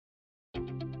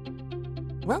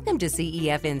Welcome to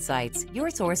CEF Insights, your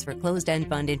source for closed-end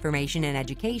fund information and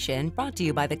education, brought to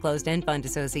you by the Closed-End Fund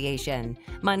Association.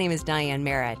 My name is Diane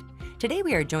Merritt. Today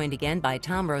we are joined again by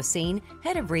Tom Roseen,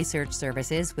 Head of Research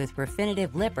Services with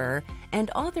Refinitiv Lipper and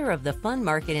author of the Fund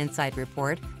Market Insight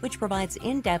Report, which provides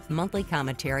in-depth monthly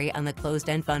commentary on the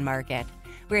closed-end fund market.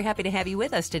 We're happy to have you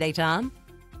with us today, Tom.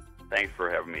 Thanks for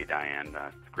having me, Diane.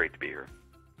 It's great to be here.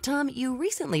 Tom, you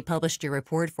recently published your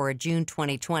report for June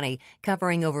 2020,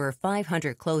 covering over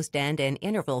 500 closed-end and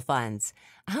interval funds.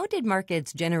 How did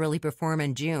markets generally perform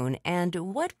in June, and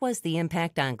what was the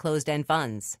impact on closed-end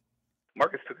funds?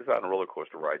 Markets took us on a roller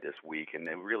coaster ride this week, and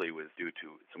it really was due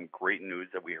to some great news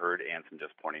that we heard and some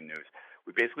disappointing news.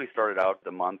 We basically started out the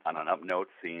month on an up note,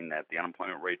 seeing that the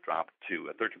unemployment rate dropped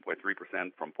to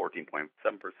 13.3% from 14.7%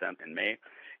 in May,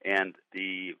 and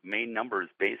the main numbers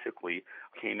basically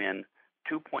came in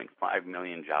 2.5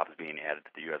 million jobs being added to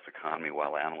the U.S. economy,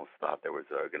 while analysts thought there was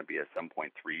going to be a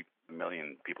 7.3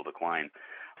 million people decline.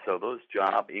 So those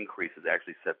job increases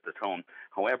actually set the tone.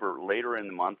 However, later in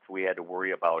the month, we had to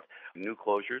worry about new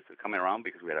closures coming around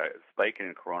because we had a spike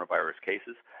in coronavirus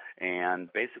cases,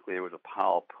 and basically there was a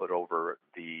pall put over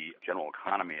the general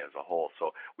economy as a whole.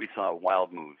 So we saw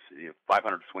wild moves,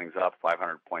 500 swings up,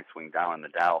 500-point swing down in the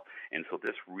Dow, and so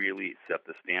this really set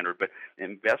the standard. But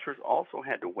investors also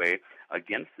had to weigh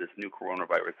against this new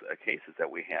coronavirus cases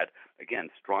that we had. Again,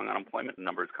 strong unemployment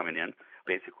numbers coming in,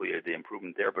 basically the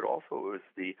improvement there, but also it was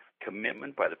the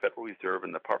commitment by the Federal Reserve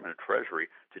and the Department of Treasury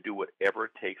to do whatever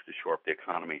it takes to shore up the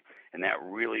economy. And that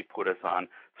really put us on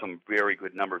some very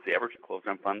good numbers. The average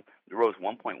closed-end fund rose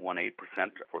 1.18%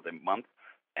 for the month.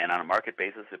 And on a market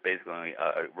basis, it basically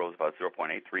rose about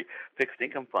 0.83. Fixed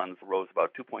income funds rose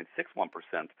about 2.61%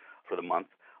 for the month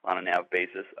on a NAV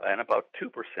basis and about 2%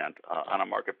 on a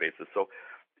market basis. So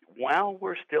while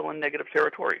we're still in negative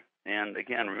territory, and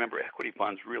again, remember, equity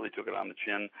funds really took it on the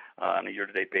chin on a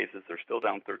year-to-date basis. They're still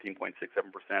down 13.67%.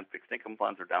 Fixed income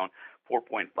funds are down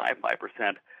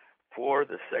 4.55%. For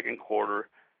the second quarter,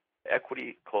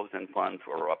 equity closed-end funds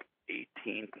are up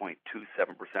 18.27%.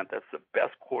 That's the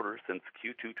best quarter since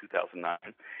Q2 2009.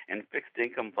 And fixed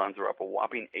income funds are up a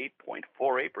whopping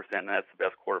 8.48%, and that's the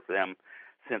best quarter for them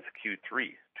since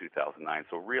Q3 2009.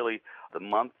 So really, the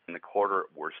month and the quarter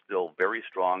were still very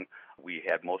strong. We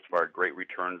had most of our great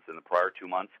returns in the prior 2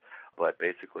 months, but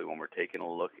basically when we're taking a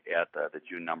look at the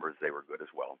June numbers, they were good as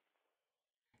well.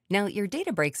 Now, your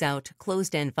data breaks out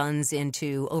closed-end funds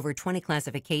into over 20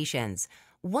 classifications.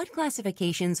 What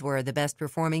classifications were the best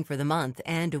performing for the month,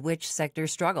 and which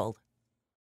sectors struggled?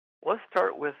 Let's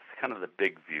start with kind of the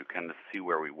big view, kind of see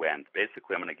where we went.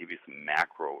 Basically, I'm going to give you some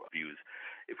macro views.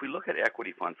 If we look at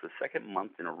equity funds, the second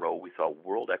month in a row, we saw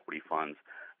world equity funds,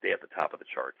 they at the top of the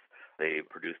charts. They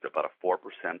produced about a 4%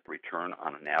 return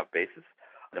on a NAV basis.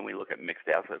 Then we look at mixed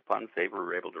asset funds. They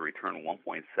were able to return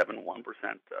 1.71%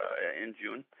 in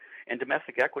June. And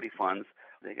domestic equity funds,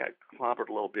 they got clobbered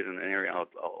a little bit in an area I'll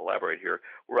elaborate here.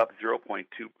 We're up 0.2%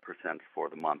 for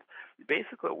the month.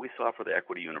 Basically, what we saw for the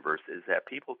equity universe is that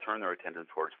people turn their attention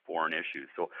towards foreign issues.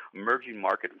 So emerging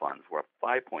market funds were up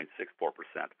 5.64%.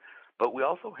 But we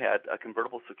also had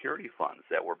convertible security funds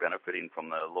that were benefiting from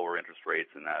the lower interest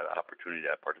rates and that opportunity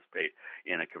to participate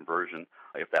in a conversion,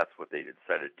 if that's what they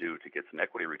decided to do, to get some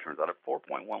equity returns out of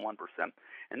 4.11%.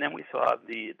 And then we saw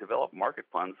the developed market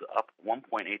funds up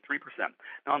 1.83%.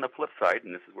 Now, on the flip side,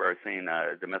 and this is where I was saying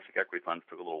domestic equity funds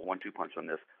took a little 1-2 punch on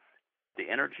this,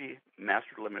 the energy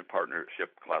master limited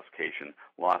partnership classification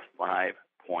lost 5.87%.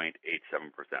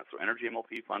 So energy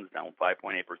MLP funds down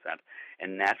 5.8%,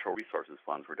 and natural resources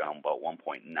funds were down about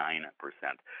 1.9%.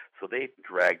 So they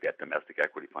dragged that domestic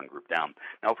equity fund group down.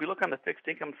 Now, if we look on the fixed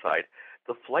income side,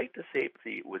 the flight to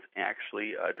safety was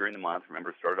actually during the month. Remember,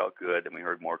 it started out good, and we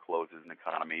heard more closes in the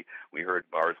economy. We heard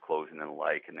bars closing and the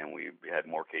like, and then we had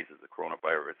more cases of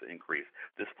coronavirus increase.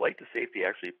 This flight to safety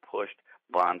actually pushed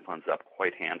bond funds up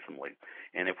quite handsomely.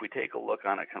 And if we take a look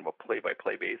on a kind of a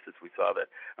play-by-play basis, we saw that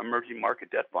emerging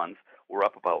market debt funds were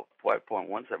up about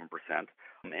 5.17%,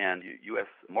 and U.S.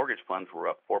 mortgage funds were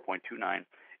up 4.29%,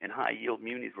 and high-yield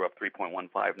munis were up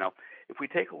 3.15%. Now, if we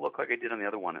take a look like I did on the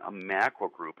other one, a macro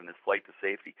group in this flight to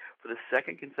safety, for the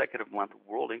second consecutive month,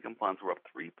 world income funds were up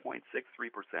 3.63%.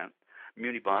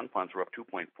 Muni bond funds were up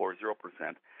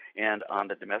 2.40%, and on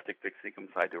the domestic fixed income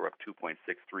side, they were up 2.63%.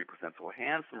 So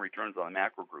handsome returns on the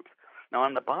macro groups. Now,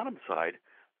 on the bottom side,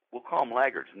 we'll call them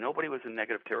laggards. Nobody was in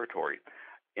negative territory.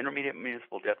 Intermediate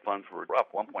municipal debt funds were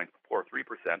up 1.43%,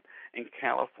 and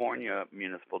California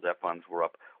municipal debt funds were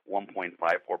up 1.54%.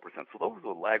 So those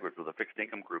were the laggards of the fixed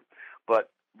income group.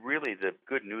 But really, the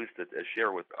good news to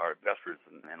share with our investors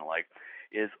and the like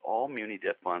is all muni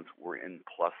debt funds were in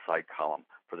plus side column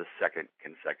for the second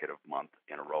consecutive month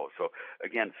in a row. So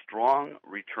again, strong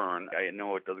return. I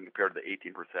know it doesn't compare to the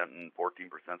 18% and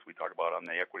 14% we talk about on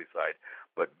the equity side,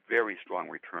 but very strong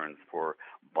returns for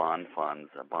bond funds,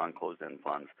 bond closed-end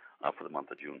funds for the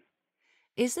month of June.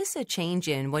 Is this a change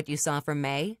in what you saw from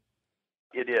May?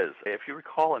 It is. If you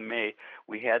recall, in May,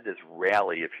 we had this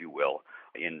rally, if you will,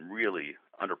 in really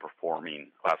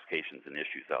underperforming classifications and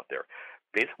issues out there.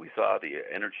 Basically, we saw the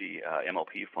energy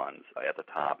MLP funds at the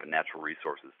top, and natural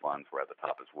resources funds were at the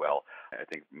top as well. I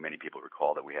think many people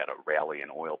recall that we had a rally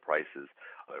in oil prices.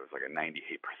 It was like a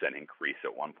 98% increase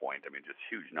at one point. I mean, just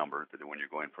huge numbers. When you're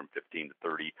going from 15 to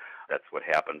 30, that's what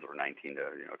happens, or 19 to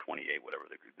 28, whatever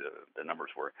the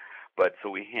numbers were. But so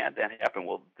we had that happen.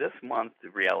 Well, this month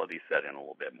the reality set in a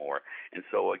little bit more, and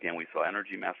so again we saw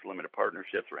energy master limited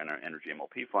partnerships or energy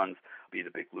MLP funds be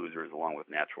the big losers, along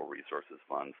with natural resources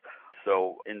funds.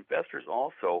 So investors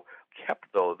also kept,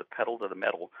 though, the pedal to the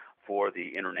metal for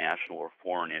the international or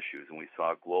foreign issues, and we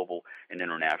saw global and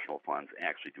international funds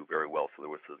actually do very well. So there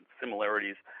were some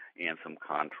similarities and some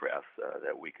contrasts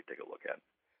that we could take a look at.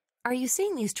 Are you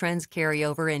seeing these trends carry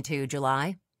over into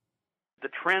July? The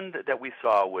trend that we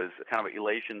saw was kind of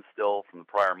elation still from the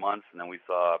prior months, and then we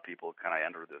saw people kind of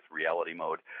enter this reality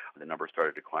mode. The numbers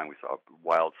started to decline. We saw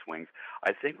wild swings.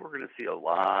 I think we're going to see a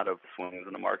lot of swings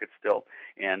in the market still,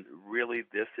 and really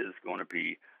this is going to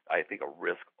be, I think, a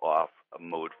risk-off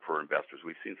mode for investors.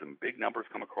 We've seen some big numbers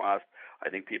come across. I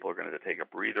think people are going to take a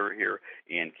breather here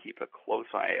and keep a close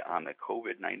eye on the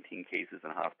COVID-19 cases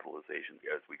and hospitalizations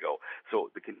as we go. So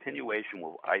the continuation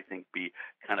will, I think, be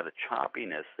kind of the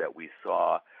choppiness that we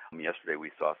saw. Yesterday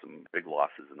we saw some big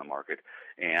losses in the market,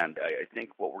 and I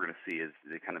think what we're going to see is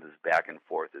kind of this back and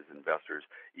forth as investors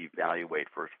evaluate,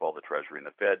 first of all, the Treasury and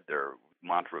the Fed, their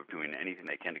mantra of doing anything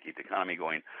they can to keep the economy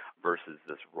going, versus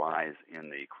this rise in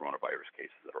the coronavirus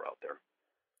cases that are out there.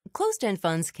 Closed-end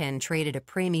funds can trade at a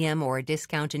premium or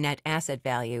discount to net asset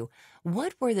value.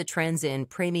 What were the trends in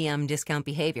premium discount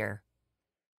behavior?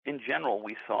 In general,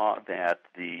 we saw that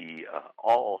the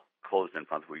all closed-end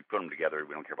funds, we put them together,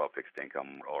 we don't care about fixed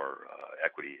income or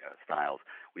equity styles.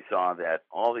 We saw that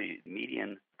all the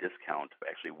median discount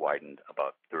actually widened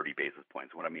about 30 basis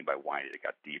points. What I mean by widened, it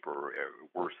got deeper,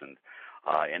 worsened,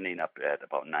 ending up at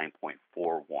about 9.41%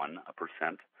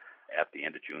 at the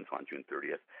end of June, so on June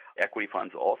 30th. Equity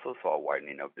funds also saw a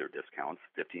widening of their discounts,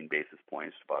 15 basis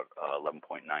points, about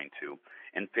 11.92.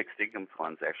 And fixed income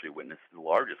funds actually witnessed the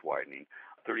largest widening,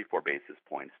 34 basis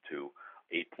points to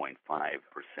 8.5%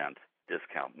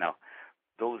 discount. Now,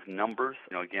 those numbers,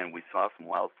 again, we saw some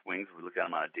wild swings. We look at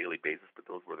them on a daily basis, but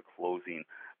those were the closing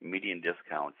median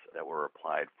discounts that were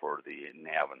applied for the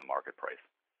NAV and the market price.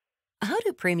 How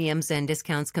do premiums and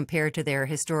discounts compare to their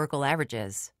historical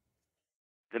averages?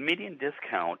 The median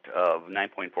discount of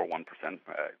 9.41%, kind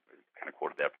of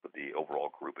quoted that for the overall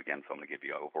group again, so I'm going to give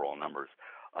you overall numbers.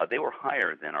 They were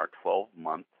higher than our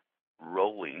 12-month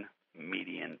rolling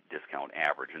median discount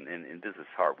average, and this is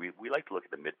hard. We like to look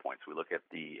at the midpoints. We look at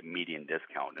the median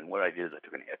discount, and what I did is I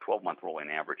took a 12-month rolling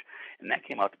average, and that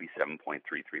came out to be 7.33%,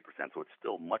 so it's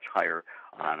still much higher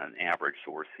on an average,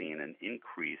 so we're seeing an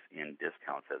increase in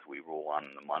discounts as we roll on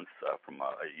in the months from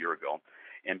a year ago.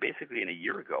 And basically in a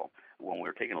year ago, when we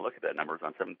were taking a look at that numbers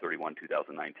on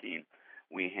 7/31/2019,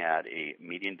 we had a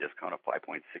median discount of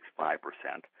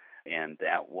 5.65%, and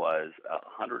that was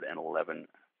 111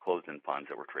 closed-end funds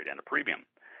that were traded at a premium.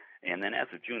 And then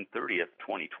as of June 30th,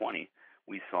 2020,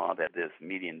 we saw that this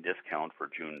median discount for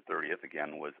June 30th,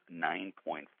 again, was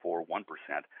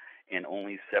 9.41%, and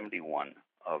only 71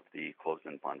 of the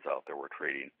closed-end funds out there were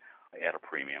trading at a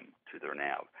premium to their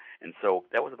NAV. And so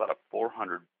that was about a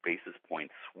 400 basis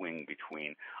point swing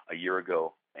between a year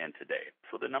ago and today.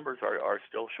 So the numbers are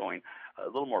still showing a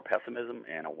little more pessimism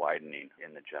and a widening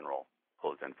in the general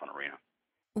closed-end fund arena.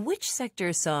 Which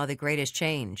sectors saw the greatest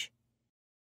change?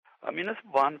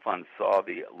 Municipal bond funds saw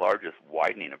the largest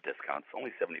widening of discounts,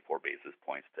 only 74 basis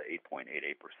points to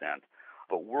 8.88%.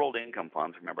 But world income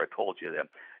funds, remember I told you that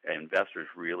investors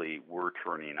really were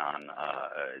turning on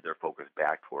their focus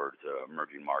back towards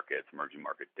emerging markets, emerging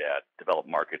market debt, developed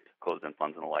market closed-end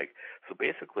funds and the like. So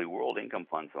basically world income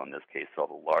funds in this case saw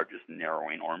the largest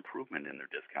narrowing or improvement in their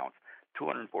discounts,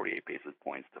 248 basis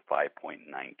points to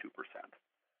 5.92%.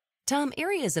 Tom,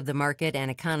 areas of the market and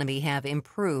economy have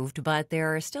improved, but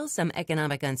there are still some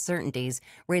economic uncertainties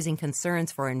raising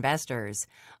concerns for investors.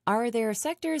 Are there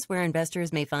sectors where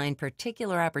investors may find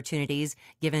particular opportunities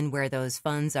given where those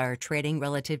funds are trading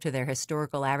relative to their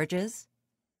historical averages?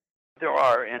 There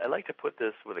are, and I like to put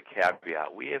this with a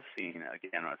caveat. We have seen,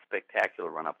 again, a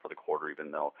spectacular run up for the quarter, even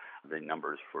though the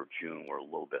numbers for June were a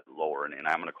little bit lower, and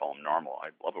I'm going to call them normal. I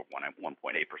love it when I have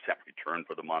 1.8% return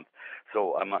for the month.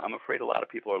 So I'm afraid a lot of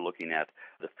people are looking at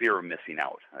the fear of missing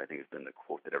out. I think has been the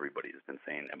quote that everybody has been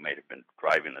saying that might have been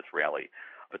driving this rally.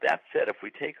 But that said, if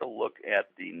we take a look at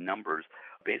the numbers,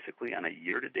 basically on a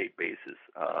year-to-date basis,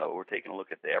 we're taking a look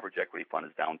at the average equity fund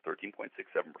is down 13.67%.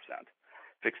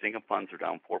 Fixed income funds are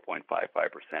down 4.55%.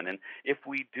 And if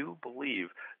we do believe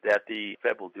that the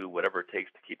Fed will do whatever it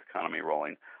takes to keep the economy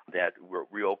rolling, that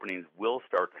reopenings will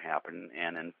start to happen,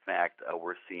 and in fact,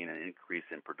 we're seeing an increase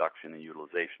in production and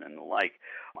utilization and the like,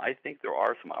 I think there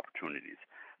are some opportunities.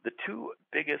 The two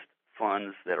biggest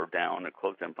funds that are down, the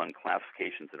closed-end fund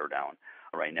classifications that are down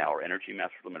right now are Energy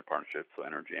Master Limited Partnerships, so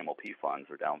Energy MLP funds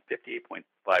are down 58.54%.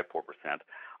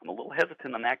 I'm a little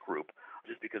hesitant on that group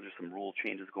just because there's some rule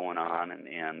changes going on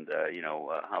and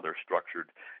how they're structured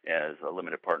as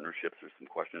limited partnerships. There's some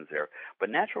questions there.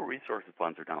 But natural resources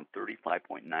funds are down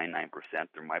 35.99%.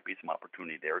 There might be some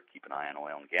opportunity there. Keep an eye on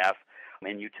oil and gas.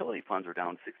 And utility funds are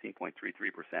down 16.33%,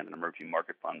 and emerging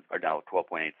market funds are down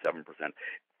 12.87%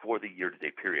 for the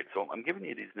year-to-date period. So I'm giving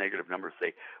you these negative numbers to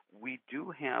say we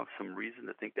do have some reason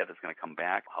to think that it's going to come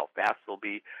back. How fast it'll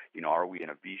be, are we in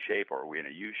a V shape or are we in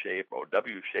a U shape or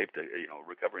W shape to,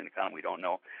 recovery in the economy? We don't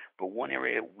know. But one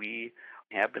area we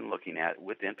have been looking at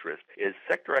with interest is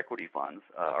sector equity funds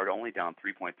are only down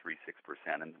 3.36%.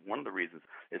 And one of the reasons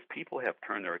is people have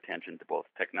turned their attention to both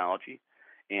technology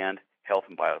and health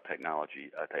and biotechnology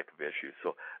type of issues.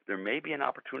 So there may be an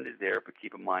opportunity there, but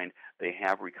keep in mind they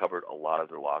have recovered a lot of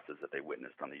their losses that they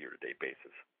witnessed on the year-to-date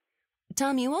basis.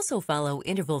 Tom, you also follow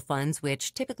interval funds,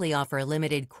 which typically offer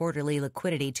limited quarterly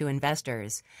liquidity to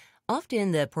investors.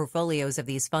 Often the portfolios of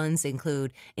these funds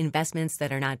include investments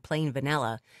that are not plain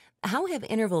vanilla. How have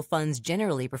interval funds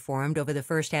generally performed over the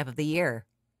first half of the year?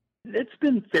 It's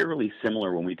been fairly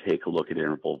similar when we take a look at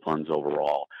interval funds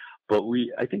overall. But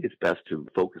I think it's best to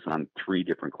focus on three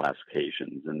different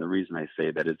classifications. And the reason I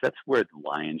say that is that's where the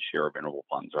lion's share of interval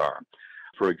funds are.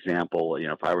 For example,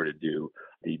 if I were to do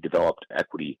the developed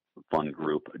equity fund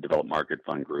group, developed market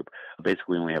fund group,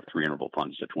 basically we only have three interval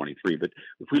funds to 23. But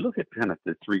if we look at kind of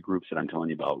the three groups that I'm telling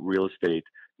you about, real estate,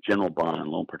 general bond, and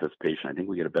loan participation, I think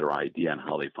we get a better idea on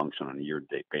how they function on a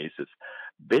year-to-date basis.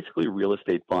 Basically, real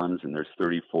estate funds, and there's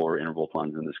 34 interval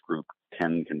funds in this group,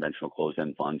 10 conventional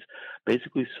closed-end funds,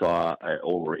 basically saw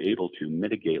or were able to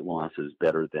mitigate losses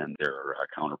better than their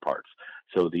counterparts.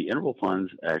 So the interval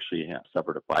funds actually have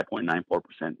suffered a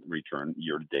 5.94% return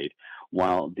year-to-date,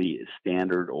 while the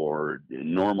standard or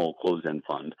normal closed-end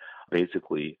fund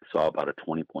basically saw about a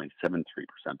 20.73%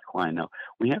 decline. Now,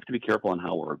 we have to be careful on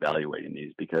how we're evaluating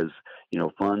these because,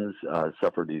 funds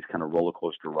suffer these kind of roller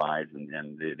coaster rides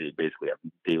and they basically have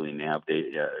daily NAV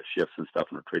shifts and stuff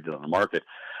and are traded on the market.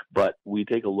 But we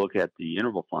take a look at the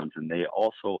interval funds and they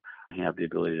also have the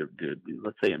ability to,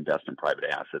 let's say, invest in private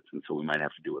assets. And so we might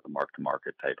have to do with a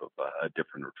mark-to-market type of a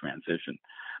different transition.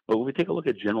 But when we take a look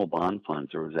at general bond funds,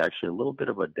 there was actually a little bit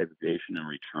of a degradation in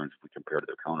returns if we compare to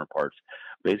their counterparts.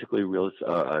 Basically,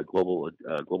 global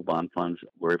bond funds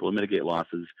were able to mitigate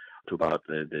losses to about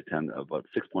about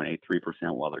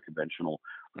 6.83%, while their conventional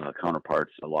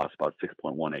counterparts lost about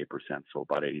 6.18%, so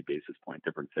about 80 basis point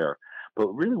difference there. But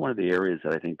really, one of the areas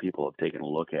that I think people have taken a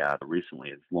look at recently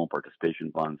is loan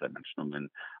participation funds. I mentioned them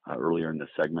earlier in this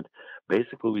segment.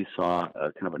 Basically, we saw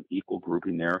kind of an equal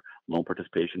grouping there. Loan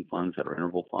participation funds that are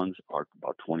interval funds are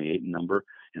about 28 in number,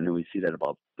 and then we see that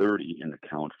about 30 in the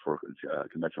count for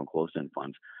conventional closed-end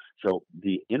funds. So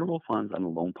the interval funds on the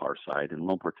loan par side, and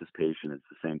loan participation is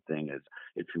the same thing as,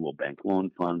 if you will, bank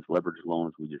loan funds, leverage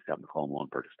loans. We just happen to call them loan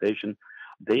participation.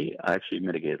 They actually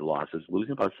mitigated losses,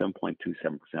 losing about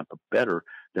 7.27%, but better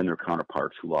than their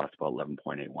counterparts who lost about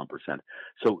 11.81%.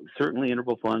 So certainly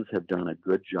interval funds have done a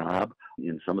good job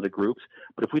in some of the groups.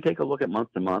 But if we take a look at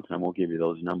month to month, and I won't give you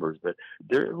those numbers, but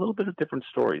they're a little bit of different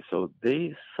stories. So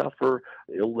they suffer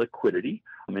illiquidity.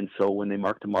 And so when they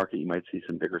mark to market, you might see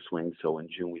some bigger swings. So in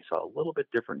June, we saw a little bit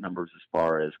different numbers as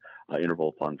far as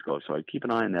interval funds go. So I keep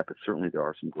an eye on that, but certainly there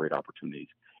are some great opportunities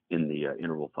in the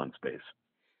interval fund space.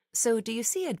 So do you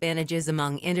see advantages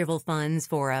among interval funds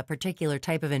for a particular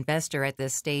type of investor at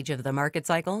this stage of the market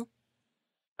cycle?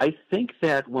 I think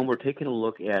that when we're taking a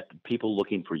look at people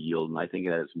looking for yield, and I think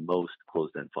that is most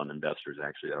closed-end fund investors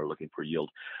actually that are looking for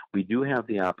yield, we do have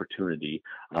the opportunity.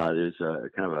 There's a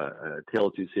kind of a tale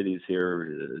of two cities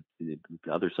here, the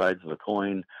other sides of a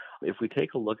coin. If we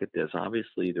take a look at this,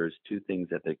 obviously there's two things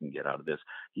that they can get out of this.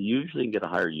 You usually can get a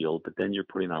higher yield, but then you're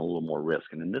putting on a little more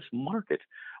risk. And in this market,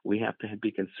 we have to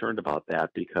be concerned about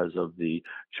that because of the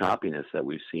choppiness that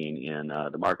we've seen in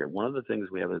the market. One of the things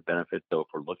we have as benefit, though, if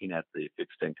we're looking at the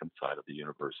fixed income side of the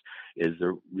universe, is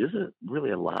there isn't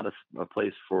really a lot of a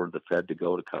place for the Fed to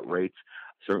go to cut rates.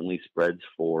 Certainly spreads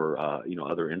for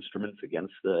other instruments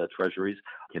against the treasuries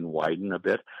can widen a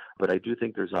bit. But I do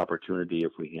think there's opportunity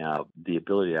if we have the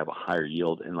ability to have a higher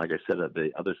yield. And like I said,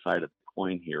 the other side of the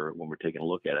coin here, when we're taking a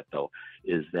look at it, though,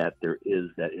 is that there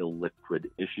is that illiquid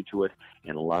issue to it.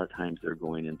 And a lot of times they're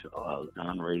going into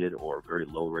non-rated or very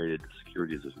low-rated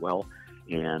securities as well.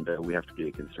 And we have to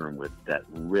be concerned with that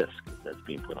risk that's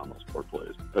being put on those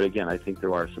portfolios. But again, I think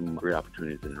there are some great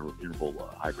opportunities in interval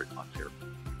hybrid funds here.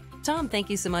 Tom, thank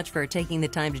you so much for taking the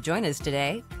time to join us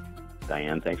today.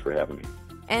 Diane, thanks for having me.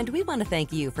 And we want to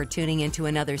thank you for tuning into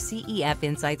another CEF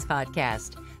Insights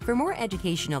podcast. For more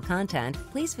educational content,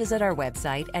 please visit our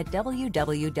website at www.cefa.com.